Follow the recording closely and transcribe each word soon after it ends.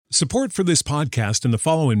Support for this podcast and the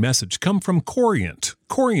following message come from Corient.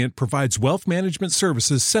 Corient provides wealth management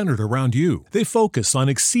services centered around you. They focus on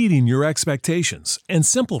exceeding your expectations and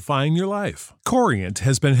simplifying your life. Corient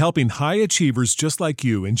has been helping high achievers just like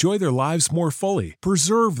you enjoy their lives more fully,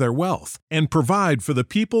 preserve their wealth, and provide for the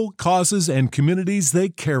people, causes, and communities they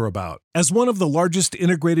care about. As one of the largest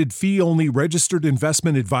integrated fee-only registered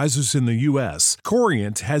investment advisors in the U.S.,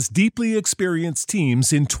 Corient has deeply experienced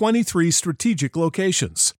teams in 23 strategic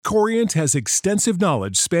locations. Corient has extensive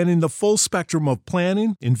knowledge spanning the full spectrum of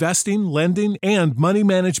planning, investing, lending, and money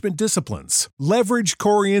management disciplines. Leverage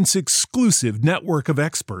Corient's exclusive network of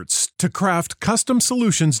experts to craft custom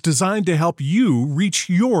solutions designed to help you reach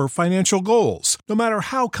your financial goals, no matter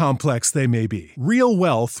how complex they may be. Real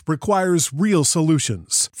wealth requires real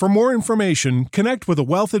solutions. For more information, connect with a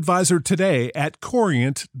wealth advisor today at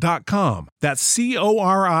Corient.com. That's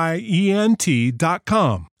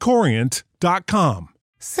Corient.com. Corient.com.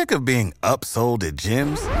 Sick of being upsold at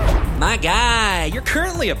gyms? My guy, you're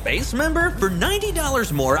currently a base member? For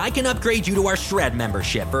 $90 more, I can upgrade you to our Shred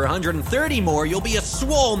membership. For $130 more, you'll be a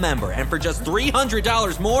Swole member. And for just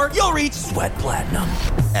 $300 more, you'll reach Sweat Platinum.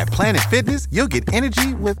 At Planet Fitness, you'll get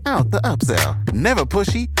energy without the upsell. Never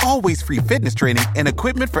pushy, always free fitness training and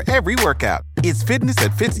equipment for every workout. It's fitness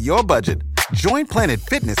that fits your budget. Join Planet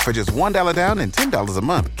Fitness for just $1 down and $10 a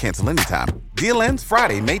month. Cancel anytime. Deal ends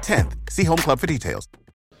Friday, May 10th. See Home Club for details.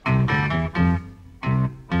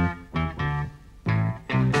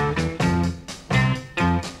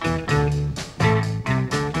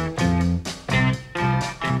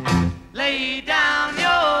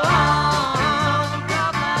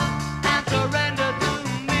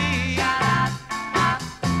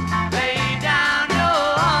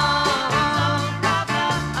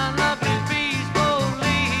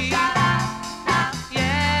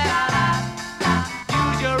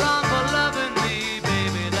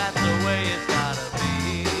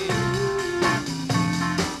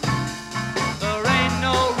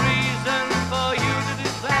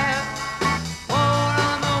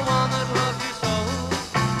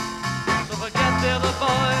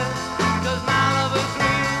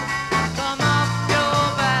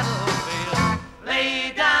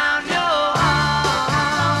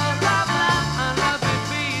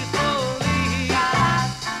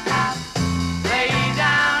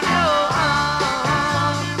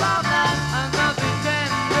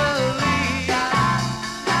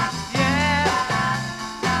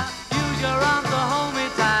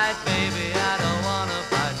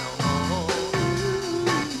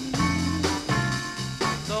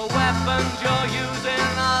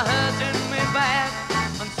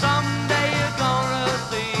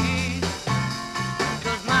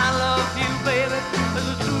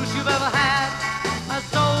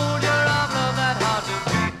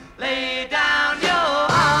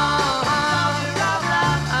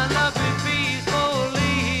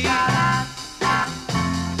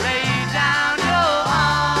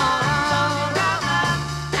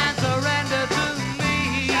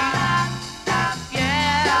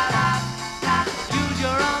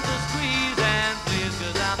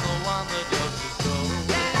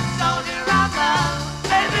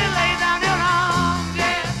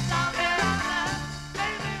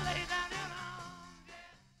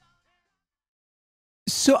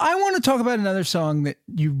 So I want to talk about another song that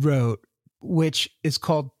you wrote, which is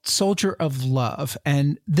called Soldier of Love.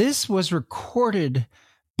 And this was recorded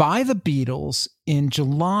by the Beatles in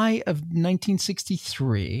July of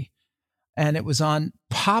 1963. And it was on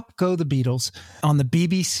Pop Go the Beatles on the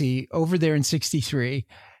BBC over there in 63.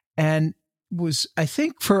 And was, I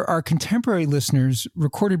think, for our contemporary listeners,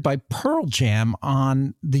 recorded by Pearl Jam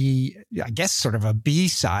on the, I guess, sort of a B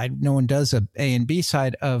side. No one does a A and B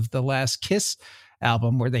side of the Last Kiss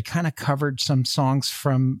album, where they kind of covered some songs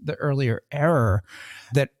from the earlier era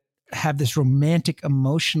that have this romantic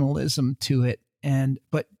emotionalism to it.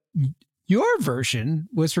 But your version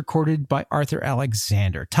was recorded by Arthur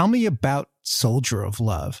Alexander. Tell me about Soldier of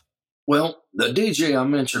Love. Well, the DJ I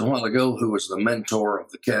mentioned a while ago, who was the mentor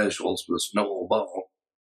of the Casuals, was Noel Ball.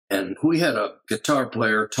 And we had a guitar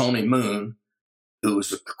player, Tony Moon, who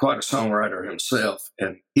was quite a songwriter himself.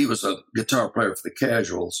 And he was a guitar player for the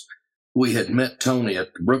Casuals. We had met Tony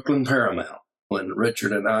at the Brooklyn Paramount when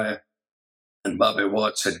Richard and I and Bobby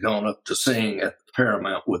Watts had gone up to sing at the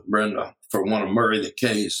Paramount with Brenda for one of Murray the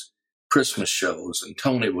K's Christmas shows. And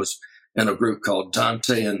Tony was in a group called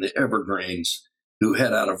Dante and the Evergreens, who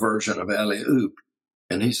had out a version of Alley Oop.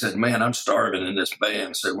 And he said, man, I'm starving in this band.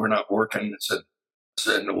 I said, we're not working. I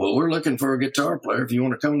said, well, we're looking for a guitar player if you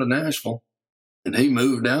want to come to Nashville. And he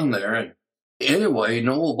moved down there. And anyway,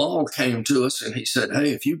 Noel Ball came to us and he said,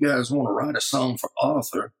 hey, if you guys want to write a song for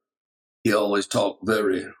Arthur, he always talked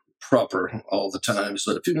very proper all the time. He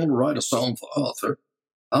said, if you want to write a song for Arthur,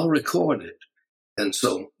 I'll record it. And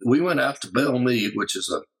so we went out to Belle Meade, which is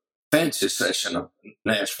a fancy section of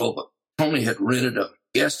Nashville, but Tony had rented a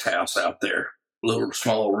guest house out there, a little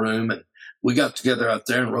small room, and we got together out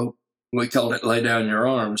there and wrote, we called it Lay Down Your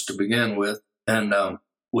Arms to begin with, and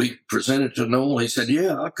we presented to Noel. He said,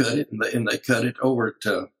 yeah, I'll cut it, and they cut it over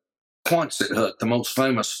to Quonset Hut, the most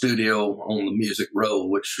famous studio on the Music Row,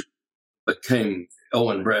 which became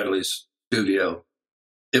Owen Bradley's studio.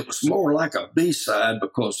 It was more like a B-side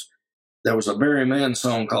because there was a Barry Mann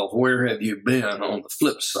song called Where Have You Been on the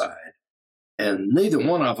flip side. And neither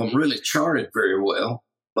one of them really charted very well,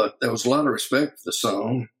 but there was a lot of respect for the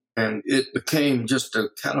song. And it became just a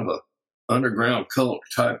kind of a underground cult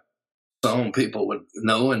type song people would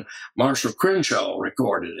know. And Marshall Crenshaw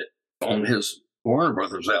recorded it on his Warner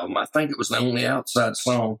Brothers album. I think it was the only outside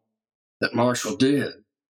song that Marshall did.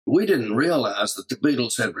 We didn't realize that the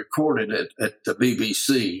Beatles had recorded it at the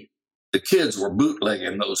BBC. The kids were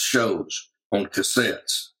bootlegging those shows on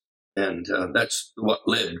cassettes. And that's what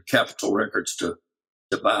led Capitol Records to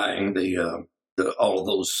buying all of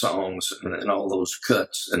those songs and all those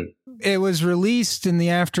cuts. And it was released in the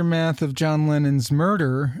aftermath of John Lennon's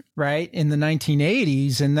murder, right, in the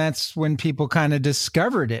 1980s. And that's when people kind of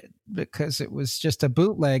discovered it, because it was just a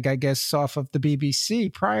bootleg, I guess, off of the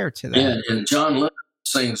BBC prior to that. Yeah, and John Lennon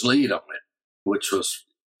sings lead on it, which was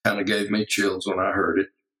kind of gave me chills when I heard it.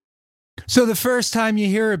 So the first time you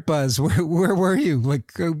hear it, Buzz, where were you?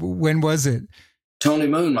 Like, when was it? Tony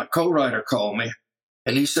Moon, my co-writer, called me,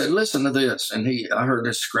 and he said, listen to this. And I heard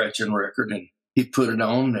this scratching record, and he put it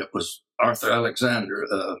on. It was Arthur Alexander,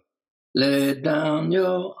 Lay Down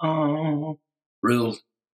Your Arm, real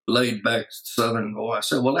laid-back Southern boy. I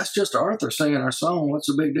said, well, that's just Arthur singing our song. What's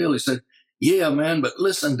the big deal? He said, yeah, man, but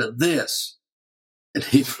listen to this. And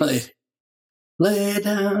he played, Lay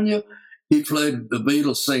Down Your... He played the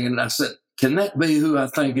Beatles singing, and I said, can that be who I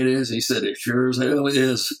think it is? He said, it sure as hell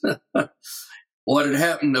is. What had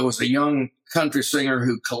happened, there was a young country singer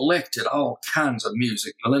who collected all kinds of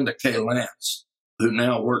music, Linda K. Lance, who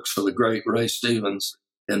now works for the great Ray Stevens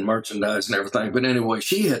in merchandise and everything. But anyway,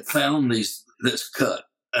 she had found this cut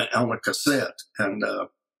on a cassette, and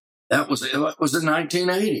it was in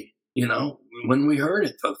 1980, when we heard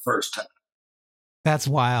it for the first time. That's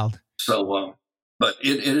wild. So, but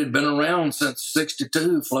it had been around since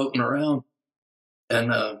 62, floating around,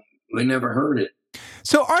 and we never heard it.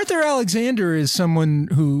 So Arthur Alexander is someone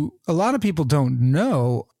who a lot of people don't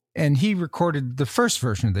know, and he recorded the first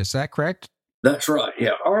version of this. Is that correct? That's right,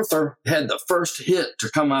 yeah. Arthur had the first hit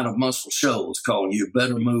to come out of Muscle Shoals called You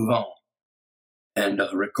Better Move On, and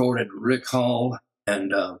recorded Rick Hall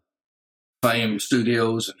and Fame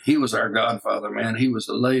Studios, and he was our godfather, man. He was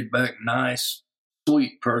a laid-back, nice,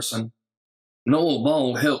 sweet person. Noel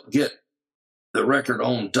Ball helped get the record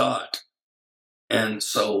on Dot. And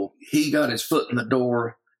so he got his foot in the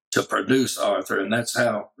door to produce Arthur, and that's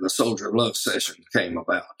how the Soldier of Love session came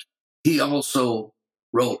about. He also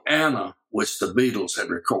wrote Anna, which the Beatles had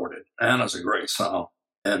recorded. Anna's a great song.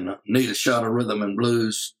 And Need a Shot of Rhythm and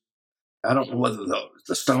Blues. I don't know whether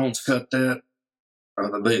the Stones cut that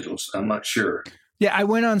or the Beatles. I'm not sure. Yeah, I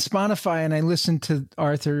went on Spotify and I listened to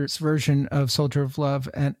Arthur's version of Soldier of Love,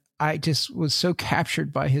 and I just was so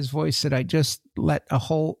captured by his voice that I just let a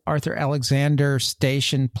whole Arthur Alexander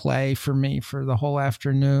station play for me for the whole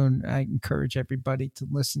afternoon. I encourage everybody to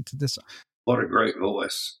listen to this. What a great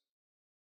voice.